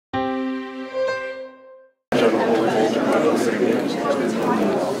Good?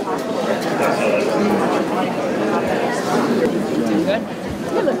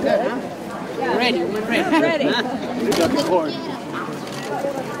 You look good, huh? Ready. Ready. You got the cord.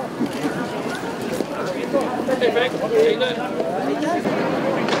 Hey, Frank. Hey, good.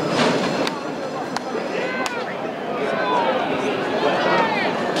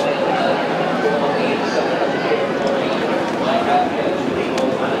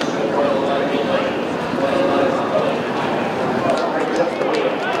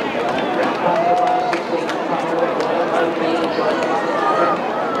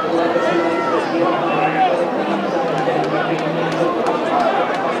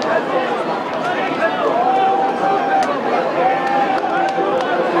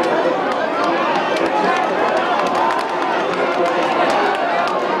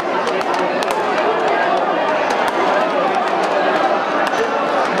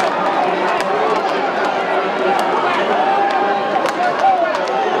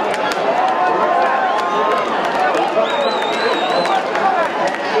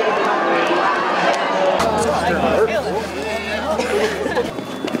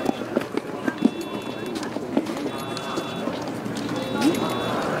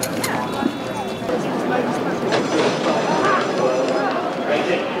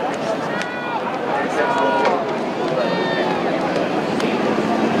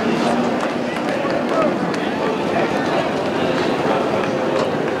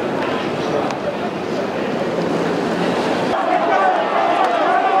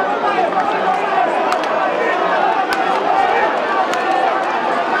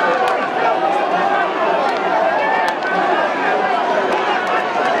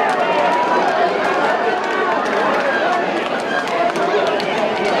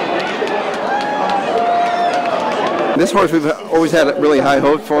 This horse, we've always had really high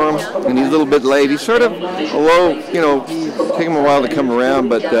hopes for him, and he's a little bit late. He's sort of a low, take him a while to come around,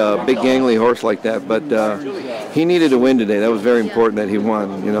 but big gangly horse like that. But he needed to win today. That was very important that he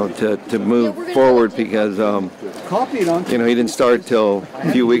won, to move forward because, he didn't start till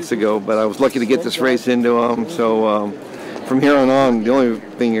a few weeks ago. But I was lucky to get this race into him. So from here on, the only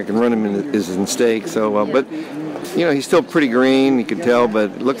thing I can run him in is in stakes. So, but he's still pretty green. You can tell,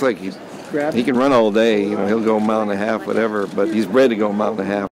 but it looks like he can run all day. He'll go a mile and a half, whatever. But he's bred to go a mile and a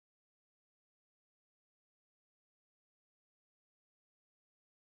half.